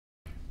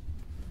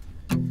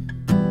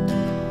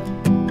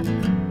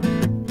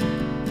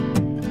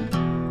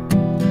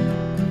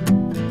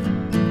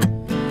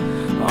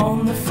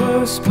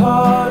first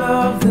part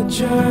of the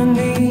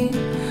journey,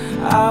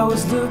 I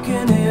was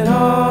looking at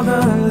all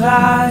the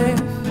life,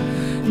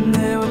 and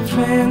there were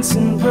plants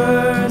and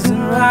birds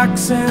and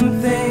rocks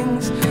and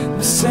things,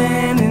 with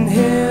sand and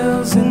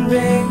hills and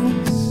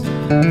rings.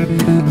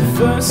 The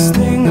first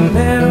thing I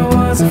met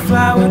was a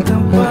fly with a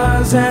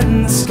buzz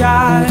and the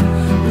sky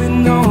with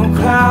no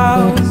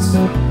clouds.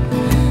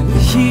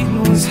 The heat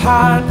was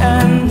hot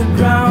and the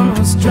ground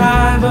was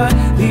dry, but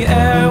the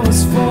air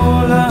was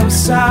full of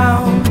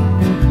sound.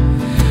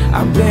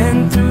 I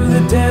ran through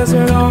the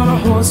desert on a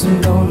horse with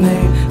no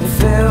name. It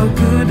felt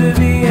good to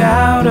be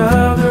out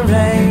of the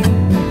rain.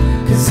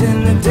 'Cause in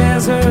the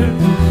desert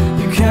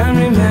you can't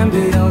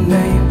remember your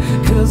name,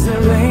 'cause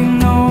there ain't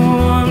no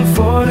one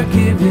for to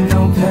give you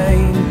no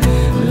pain.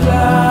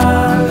 La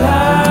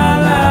la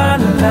la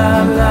la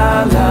la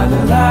la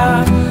la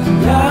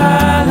la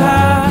la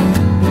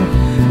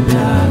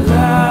la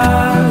la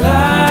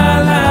la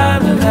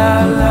la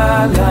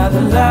la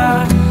la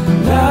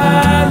la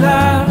la.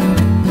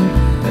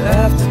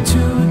 After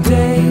 2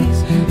 days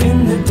in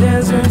the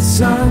desert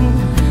sun,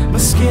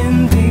 my skin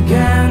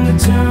began to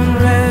turn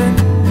red.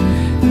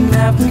 And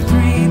after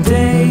 3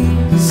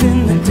 days in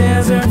the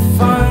desert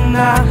fun,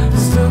 I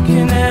was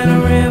looking at a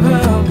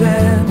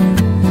riverbed,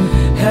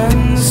 and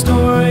the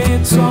story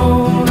it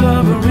told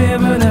of a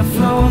river that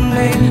flowed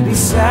made me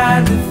sad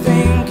to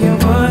think it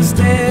was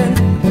dead.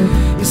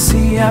 You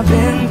see, I've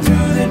been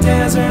through the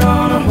desert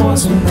on a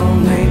horse with no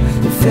name.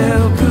 It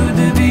felt good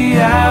to be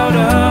out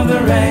of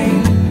the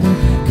rain.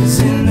 'Cause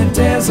in the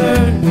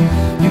desert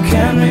you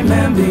can't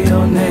remember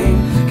your name,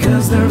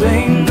 'cause there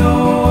ain't no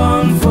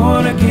one for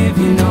to give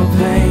you no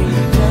pain.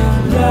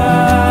 La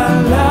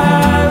la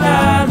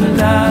la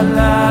la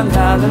la la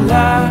la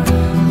la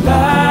la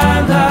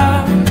la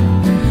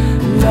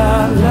la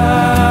la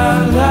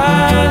la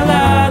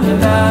la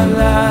la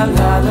la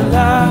la la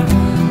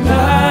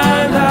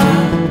la.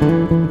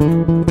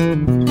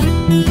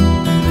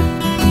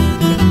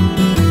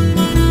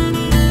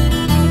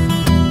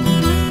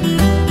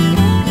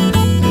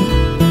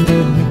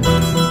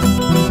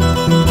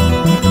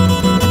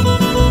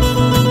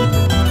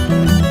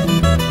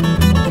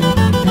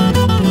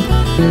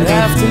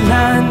 After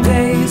 9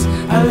 days,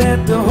 I let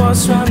the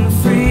horse run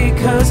free,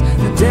 'cause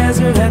the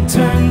desert had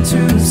turned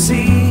to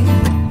sea.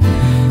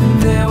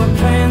 There were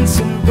plants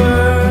and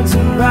birds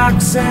and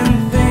rocks and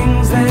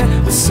things, there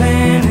were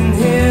sand and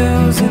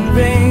hills and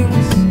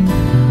rings.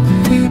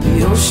 The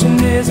ocean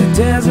is a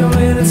desert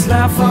with its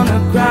life on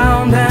the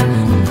ground and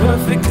a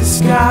perfect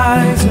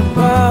disguise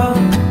above.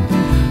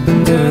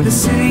 Under the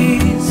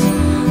cities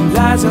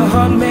lies a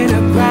heart made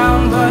of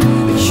ground, but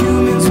the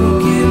humans